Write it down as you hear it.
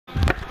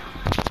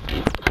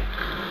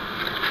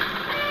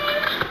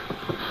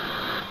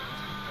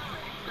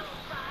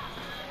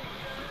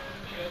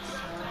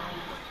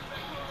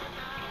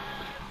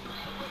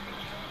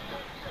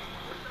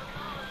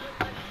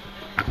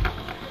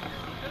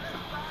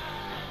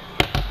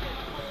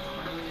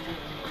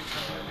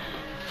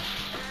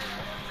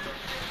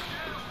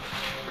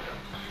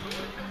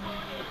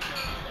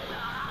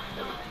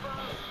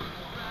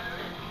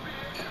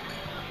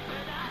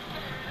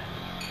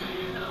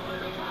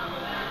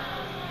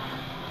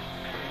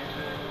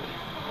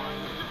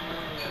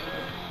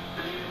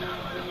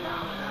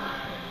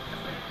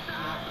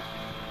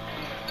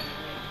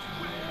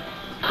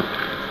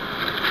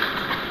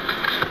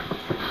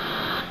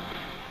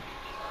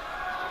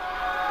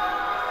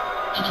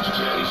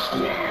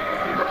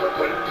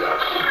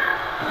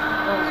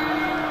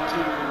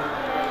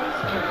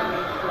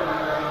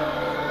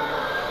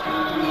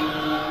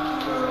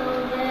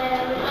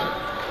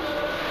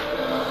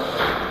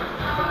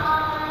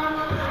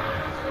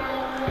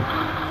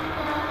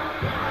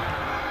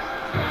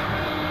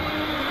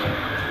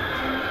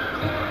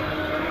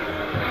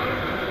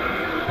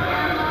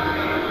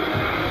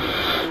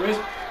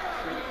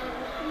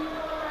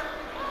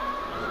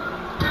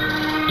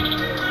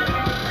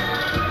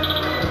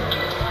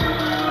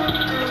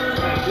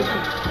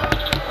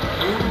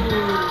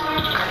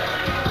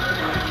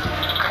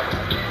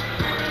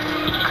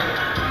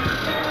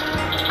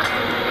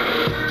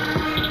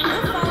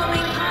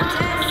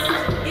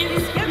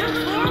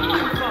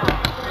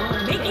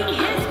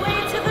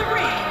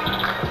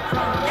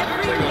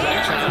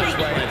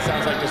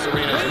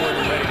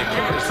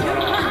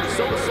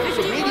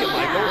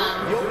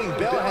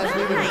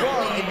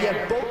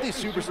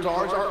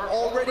Superstars are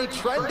already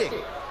trending.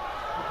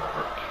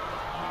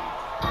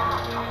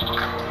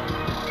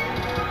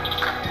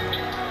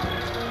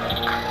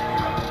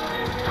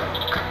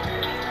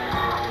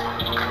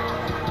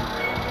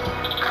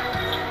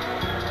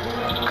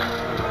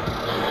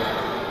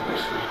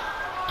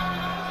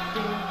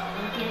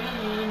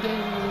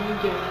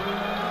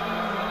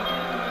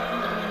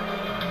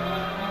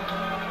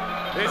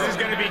 This is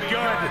going to be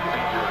good.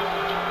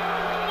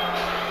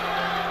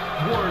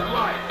 Word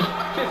life.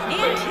 And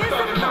his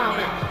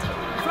opponent,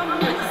 from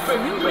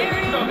Newbury,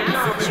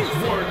 Massachusetts,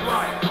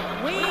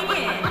 weighing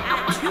in at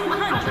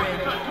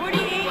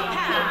 248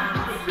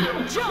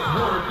 pounds, John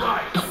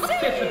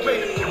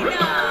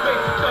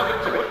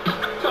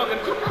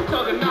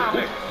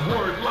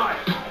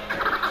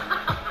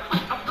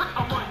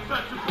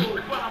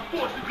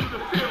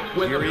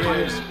Here he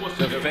is,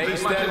 the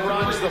face that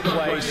runs the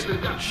place,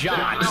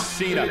 John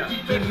Cena.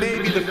 He may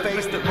be the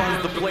face that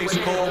runs the place,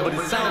 Cole, but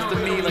it sounds to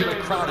me like the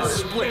crowd is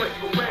split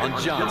on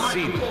John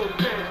Cena.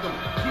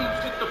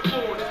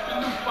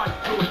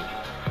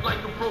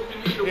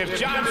 If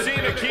John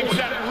Cena keeps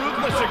that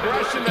ruthless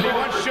aggression that he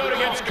once showed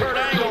against Kurt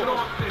Angle,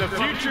 the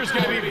future's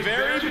going to be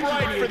very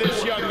bright for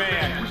this young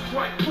man.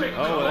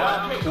 Oh,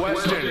 without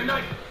question.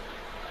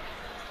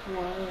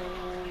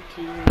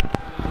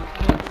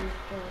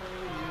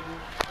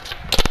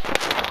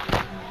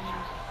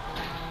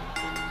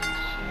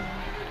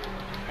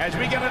 As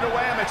we get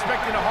underway, I'm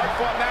expecting a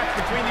hard-fought match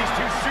between these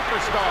two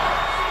superstars.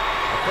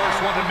 The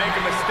first one to make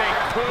a mistake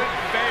could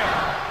fail.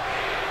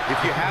 If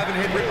you haven't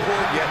hit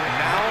record yet,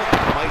 now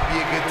might be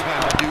a good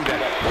time to do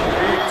that.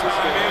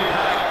 Big-time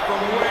impact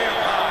from way up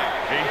high.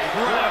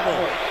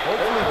 Incredible.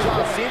 Hopefully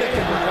John Cena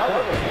can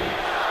recover.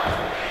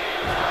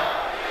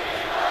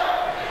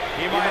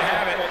 He might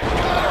have it.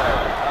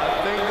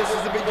 I think this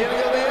is the beginning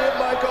of the end,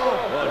 Michael.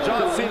 Well,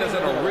 John Cena's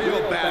in a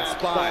real bad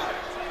spot.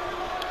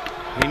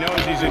 He knows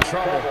he's in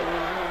trouble.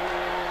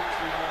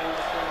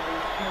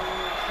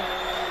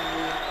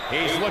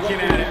 He's looking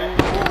at it.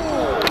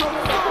 Ooh,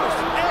 the first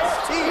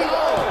STO!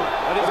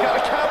 But he's got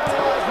to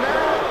capitalize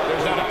now.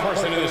 There's not a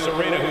person in this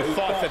arena who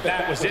thought that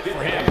that was it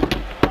for him.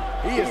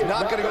 He is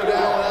not going to go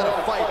down without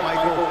a fight,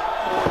 Michael.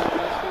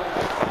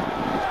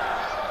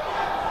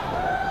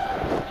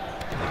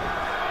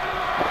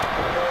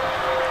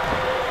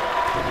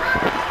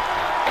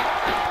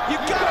 You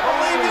got to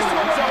believe this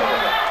one's over.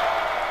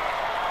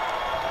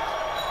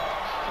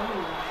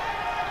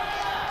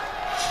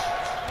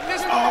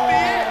 This might be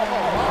it.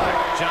 Oh,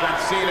 my. John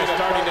Cena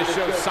starting to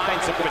show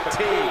signs of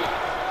fatigue.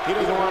 He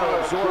doesn't want to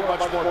absorb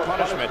much more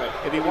punishment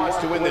if he wants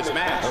to win this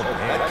match.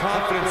 That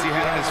confidence he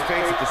had on his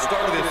face at the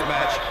start of this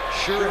match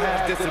sure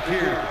has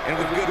disappeared, and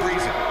with good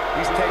reason.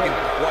 He's taken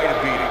quite a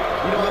beating.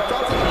 You know, I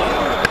thought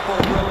something for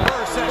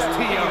reverse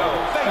STO.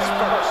 Face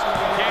first.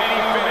 Can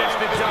he finish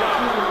the job?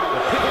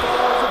 The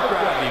pitfalls of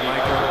gravity,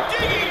 Michael.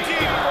 Digging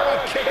deep for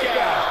a kick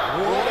out.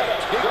 What a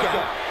kick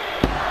out.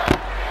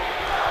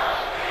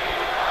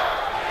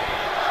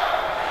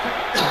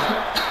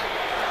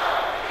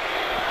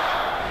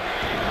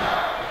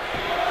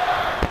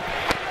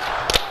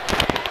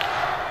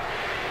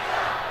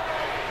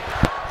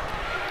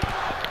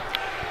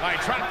 All right,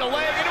 trap the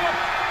leg into him.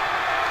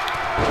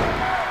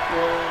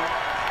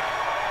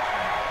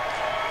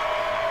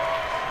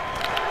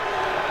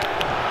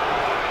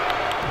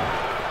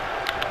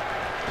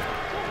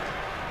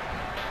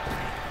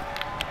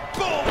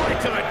 Boom, right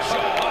to the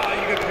jaw. Oh,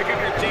 you can pick up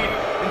your teeth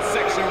in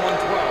section 112.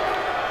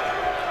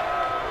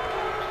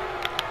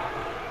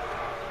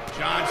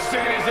 John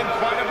Cena's in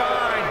quite a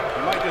bind.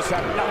 He might just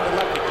have nothing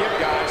left to give,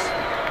 guys.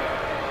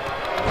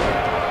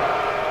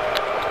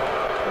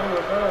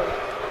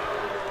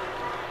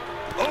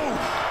 Oh,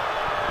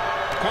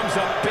 comes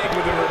up big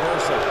with a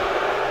reversal.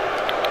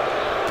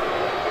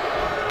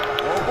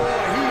 Oh, boy,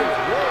 he is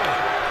rolling.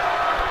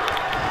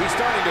 He's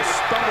starting to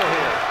stumble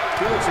here.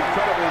 He looks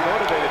incredibly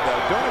motivated,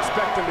 though. Don't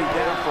expect him to be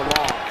down for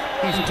long.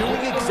 He's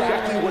doing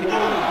exactly what he needs.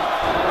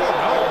 Oh,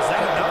 no, is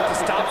that enough to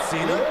stop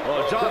Cena?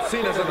 Well, John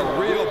Cena's in a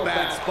real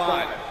bad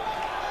spot.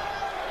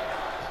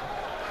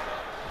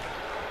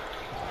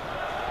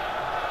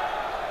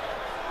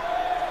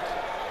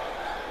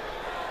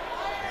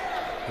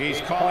 He's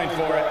calling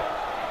for it.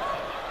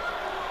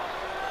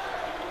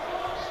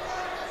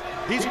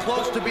 He's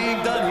close to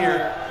being done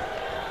here.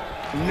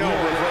 No,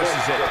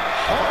 reverses it.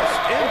 Harsh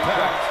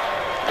impact.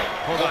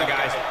 Hold on,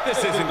 guys. This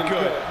isn't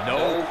good.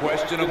 No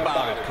question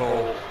about it,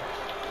 Cole.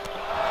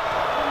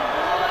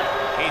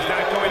 He's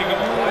not going to go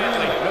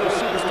quietly. No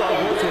superstar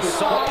worth his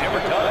salt ever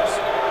does.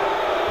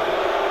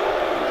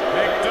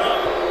 Picked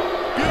up.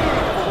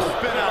 Beautiful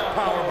spin-out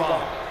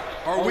powerbomb.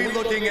 Are we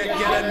looking at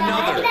yet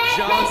another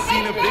John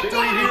Cena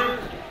victory here?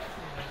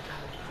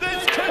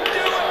 This could do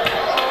it.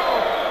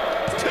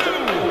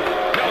 Two.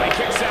 No, he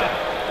kicks out.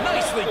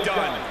 Nicely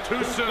done.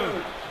 Too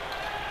soon.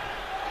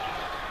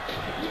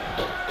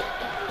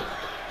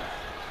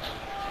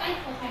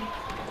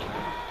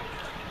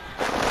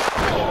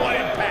 Oh, what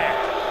impact.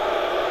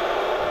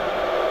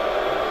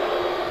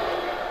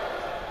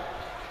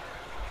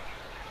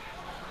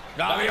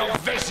 Now the old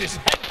vicious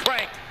head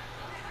crank.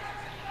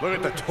 Look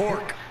at the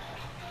torque.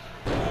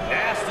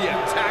 Nasty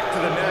attack to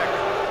the neck.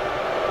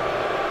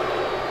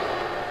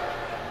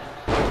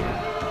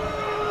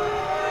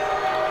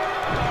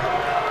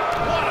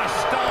 What a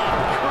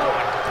stomp.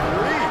 Good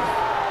grief.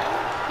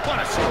 What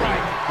a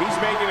strike. He's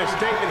making a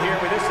statement here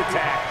with this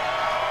attack.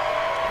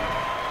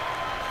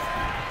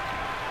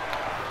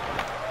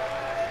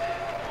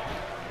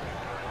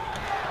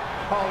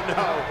 Oh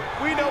no,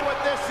 we know what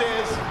this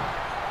is.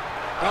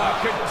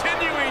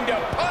 Continuing to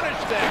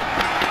punish them.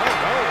 Oh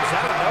no, is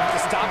that enough to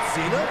stop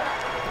Cena?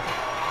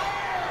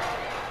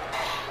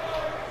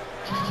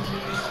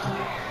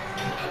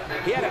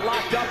 He had it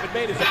locked up and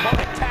made his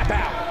opponent tap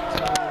out.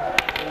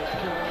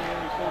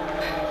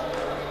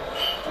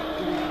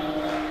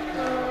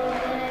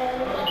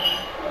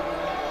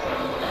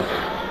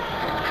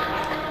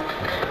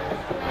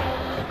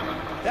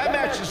 That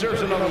match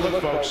deserves another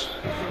look, folks.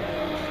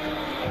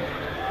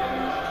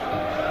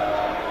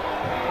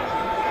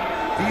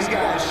 These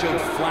guys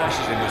showed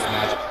flashes in this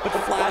match, but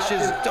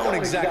flashes don't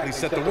exactly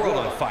set the world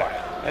on fire,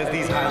 as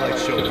these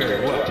highlights show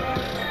very well.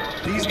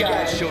 These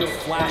guys showed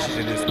flashes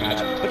in this match,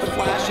 but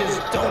flashes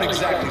don't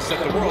exactly set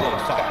the world on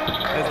fire,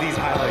 as these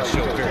highlights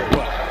show very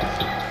well.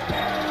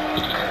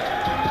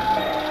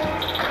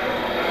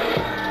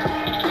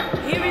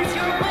 Here is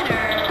your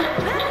winner,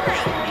 the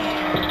Nightmare.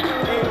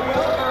 A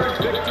well-earned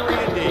victory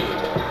indeed.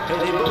 And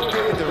they both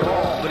gave it their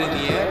all, but in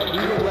the end,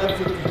 we were left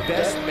with the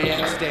best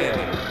man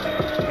standing.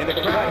 And the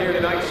crowd here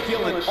tonight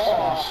still in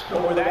awe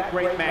over that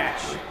great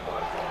match.